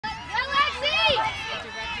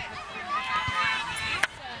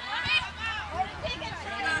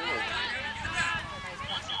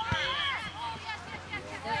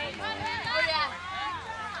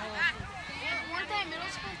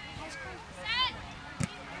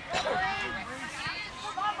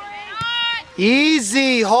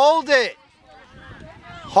Easy, hold it.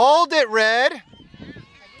 Hold it, Red.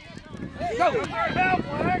 Go.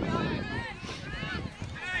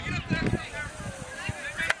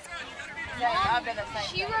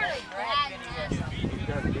 She really grabbed me.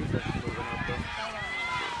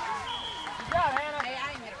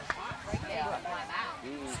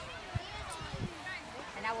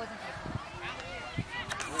 And I wasn't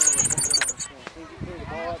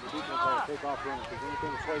take off running because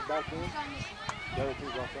anything that plays back in, the other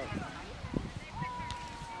team's offside.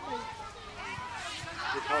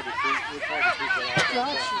 It's hard to see that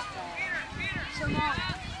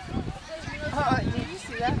out. Did you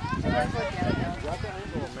see that? Drop that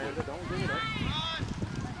angle, Amanda. Don't give it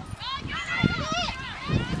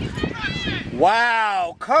up.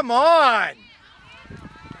 Wow, come on.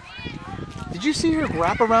 Did you see her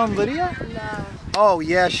wrap around Lydia? No. Oh,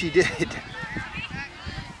 yeah, she did.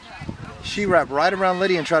 She wrapped right around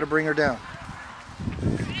Lydia and tried to bring her down.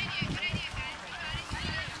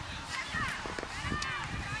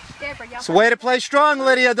 It's a way to play strong,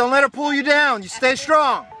 Lydia. Don't let her pull you down. You stay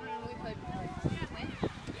strong.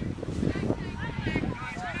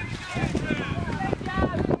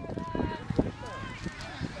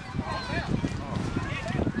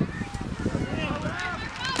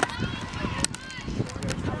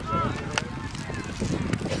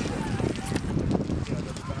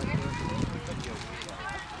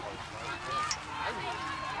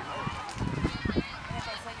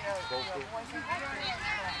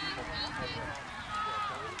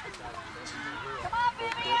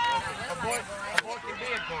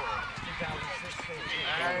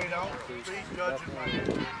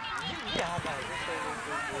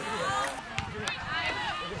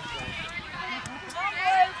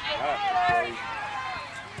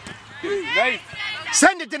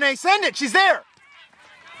 Send it, Danae, send it. She's there.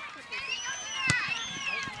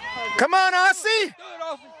 Come on, Aussie.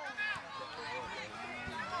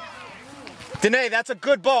 Danae, that's a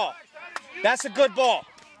good ball. That's a good ball.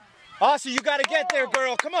 Aussie, you got to get there,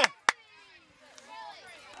 girl. Come on.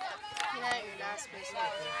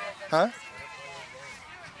 Huh?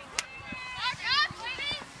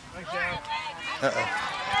 Uh-oh.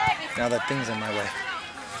 Now that thing's in my way.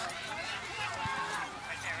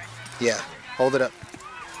 Yeah, hold it up.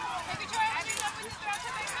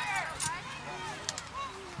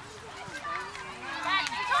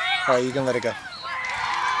 All right, you can let it go.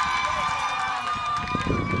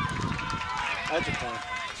 That's a point.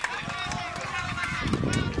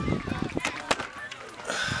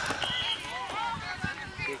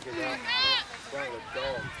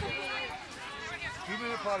 Give me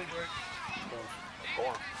the potty break. Go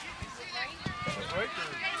on. Break or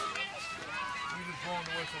you just blowing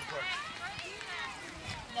the whistle and practice?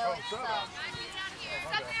 No, it's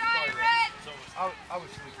I was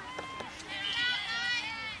sleeping.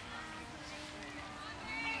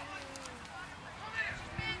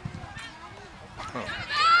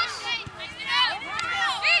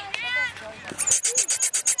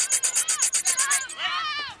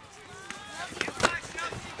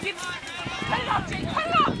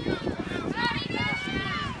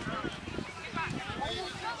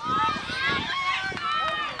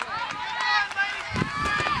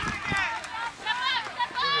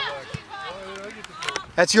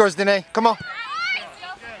 That's yours, Danae. Come on.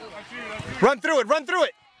 Run through it, run through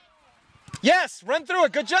it. Yes, run through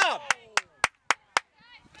it. Good job.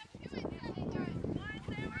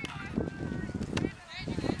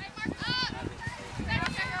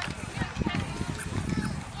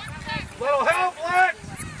 Little help, Lex!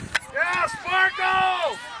 Yeah,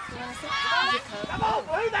 Sparkle! Come on,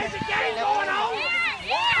 Blue, there's a game going on!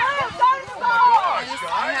 Oh my gosh,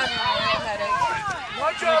 guys! Why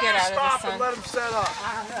don't you just stop and let them set up?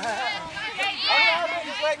 I'm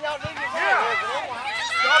just letting y'all do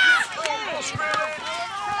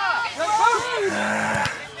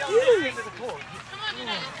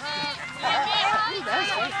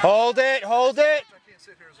Hold it, hold it. I can't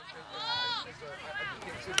sit here as I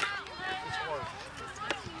can't sit. It's hard.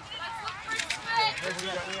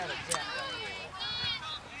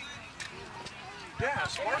 Yeah,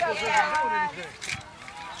 Sparkles isn't doing anything.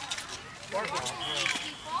 Sparkles.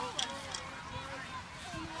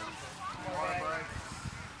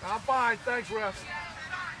 I'm fine, thanks, ref.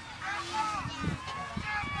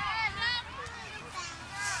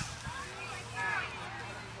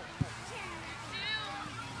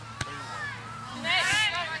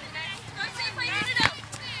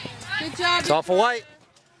 Good job. It's off of white.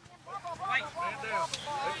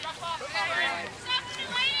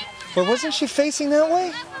 But wasn't she facing that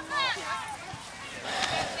way?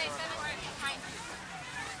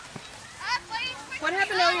 What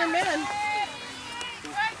happened to all your men?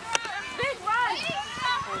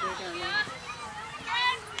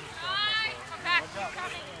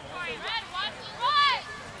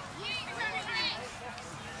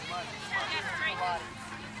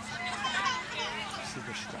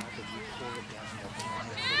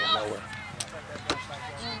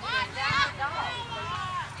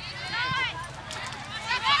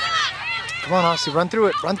 Come on, Aussie, run through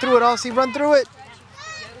it. Run through it, Aussie, run through it.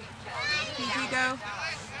 PG go.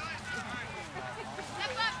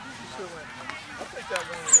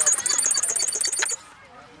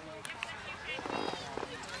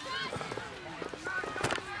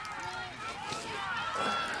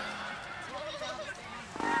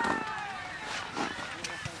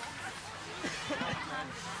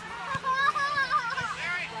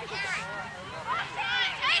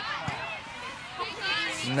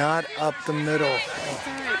 Not up the middle.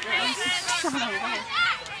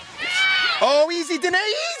 Oh, easy, Danae,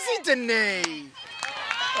 easy, Danae.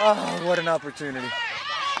 Oh, what an opportunity.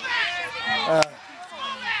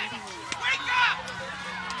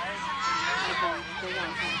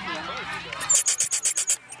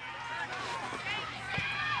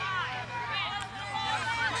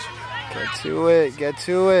 Get to it, get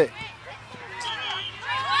to it.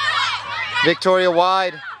 Victoria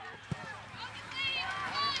wide.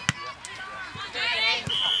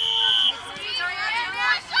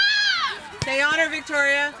 Stay on her,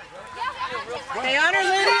 Victoria. Stay on her,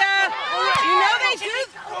 Lydia. You know they do.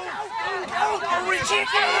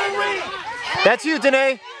 That's you,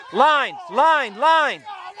 Danae. Line, line, line.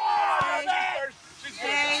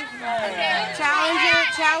 Stay.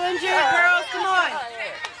 Challenge it, girls. Come on.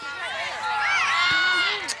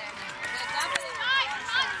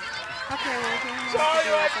 Okay, we're doing it.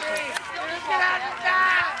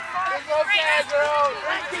 It's okay, girls.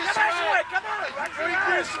 Come on. Drink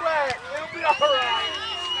your sweat. It'll be all right.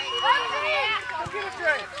 Go get a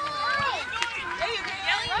drink.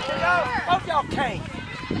 Both y'all can't.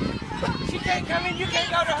 She can't come in. You can't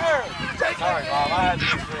go to her. Sorry, Mom. I had to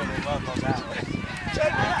just really love on that one.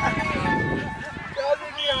 Take it. Y'all be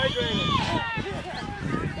dehydrated.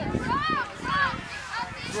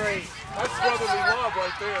 Great. That's brotherly love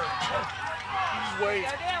right there. He's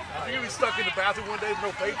waiting. He was stuck in the bathroom one day with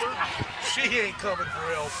no paper. She ain't coming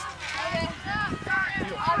for help.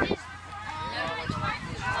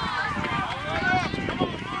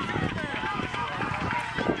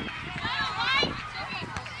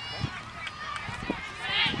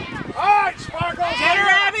 All right, Sparkle. Get her,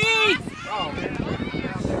 Abby. Oh, man.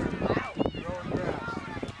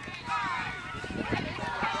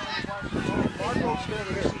 Sparkle's still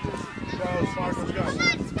there. Go, Sparkles, go.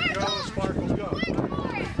 Go, Sparkles, go.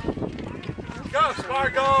 Go,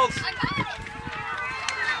 Sparkles!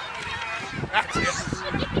 That's it.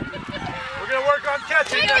 We're going to work on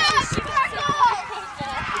catching next week.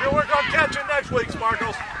 We're going to work on catching next week,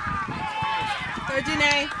 Sparkles. Go,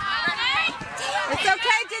 Danae. It's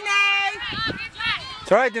okay, Danae.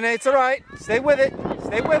 It's all right, Danae. It's all right. Stay with it.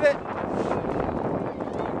 Stay with it.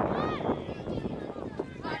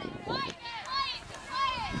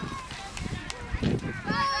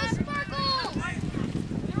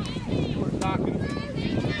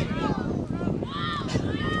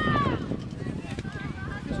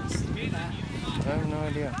 I have no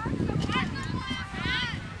idea.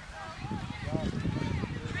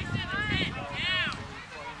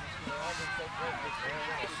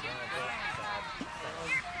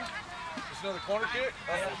 Just another corner kick?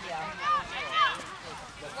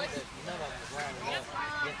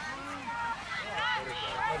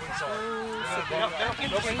 Nobody saw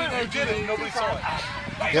it. You did it. Nobody saw it.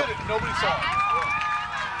 You did it. Nobody saw it.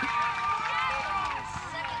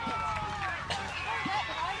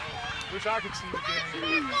 Wish I could see the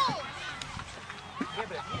game. Yeah,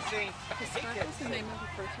 but you see, What's the name of the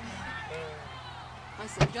person? I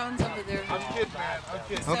said, John's over there. I'm kidding, man. I'm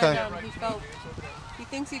kidding. Okay. He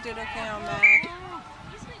thinks he did okay on math.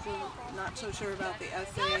 So not so sure about the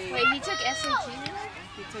essay. Wait, he took SAT?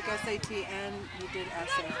 He took SAT and he did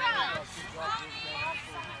essay.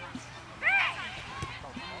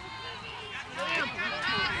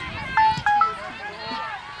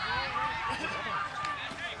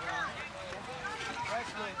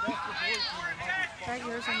 Try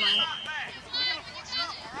yours and mine.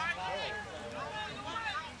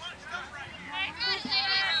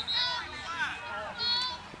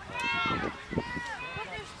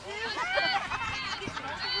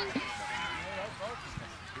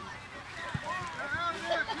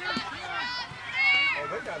 Oh,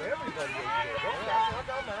 they got everybody over there.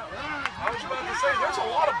 I was about to say, there's a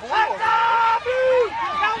lot of blue over there.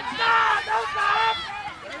 Don't stop! Don't stop!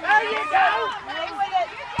 There you go! Stay with it!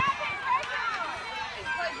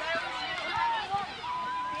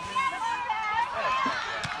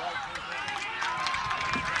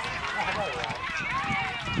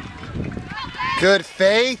 Good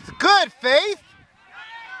Faith. Good Faith.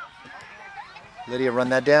 Lydia, run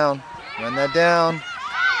that down. Run that down.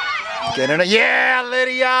 Get in it. Yeah,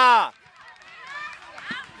 Lydia.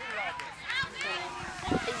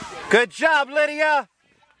 Good job, Lydia.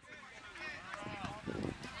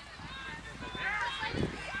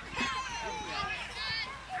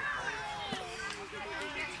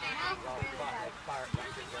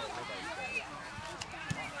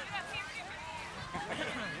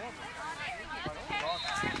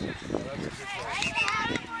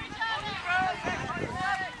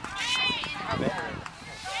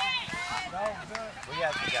 We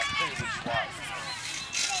haven't got two weeks watched.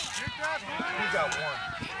 We got one.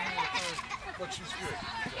 But she's good.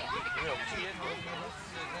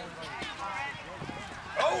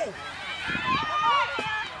 Oh!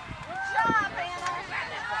 Good job, Anna.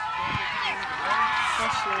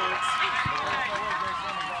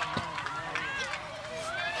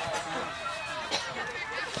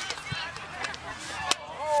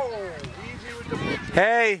 Oh, easy with the pitch.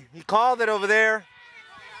 Hey, he called it over there.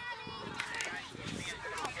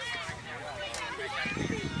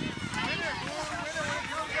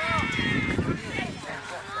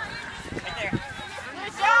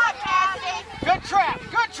 Good job, Kathy. Good trap,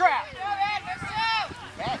 good trap.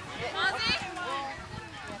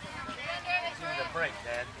 The break,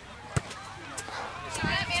 Dad.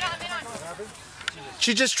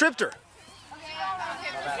 She just tripped her.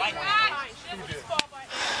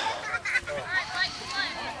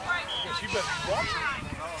 She better be watching.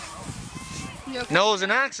 No, it was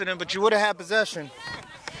an accident, but you would have had possession.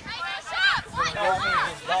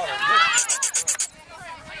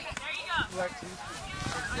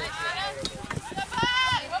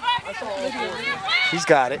 She's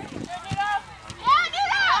got it. You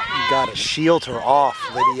gotta shield her off,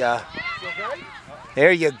 Lydia.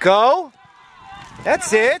 There you go.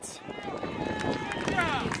 That's it.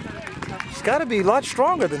 She's gotta be a lot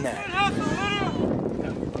stronger than that.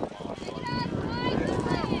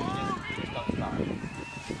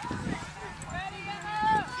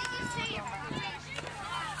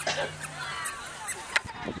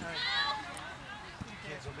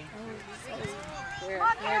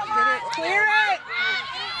 Clear it!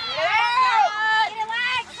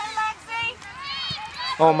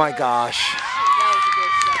 Oh my gosh.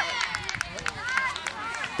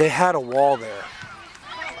 They had a wall there.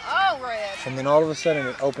 Oh, Red. And then all of a sudden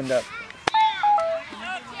it opened up. I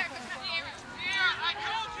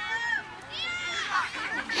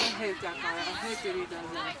hate that guy. I hate that he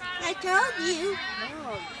does that. I told you.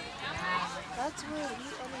 No. That's weird.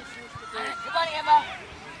 You only supposed to do. Come on, Emma.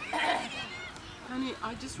 Honey,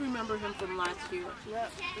 I just remember him from last year.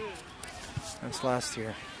 Yep. That's last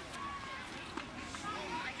year.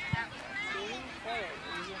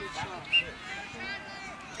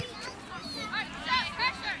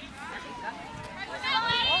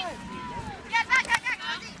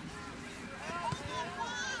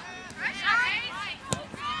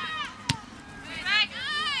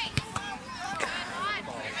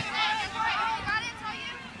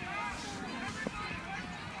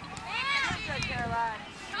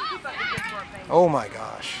 Oh my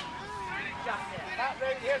gosh. Not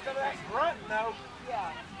ready to hear some of that grunt, no.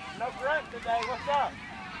 No grunt today. What's up?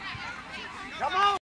 Come on.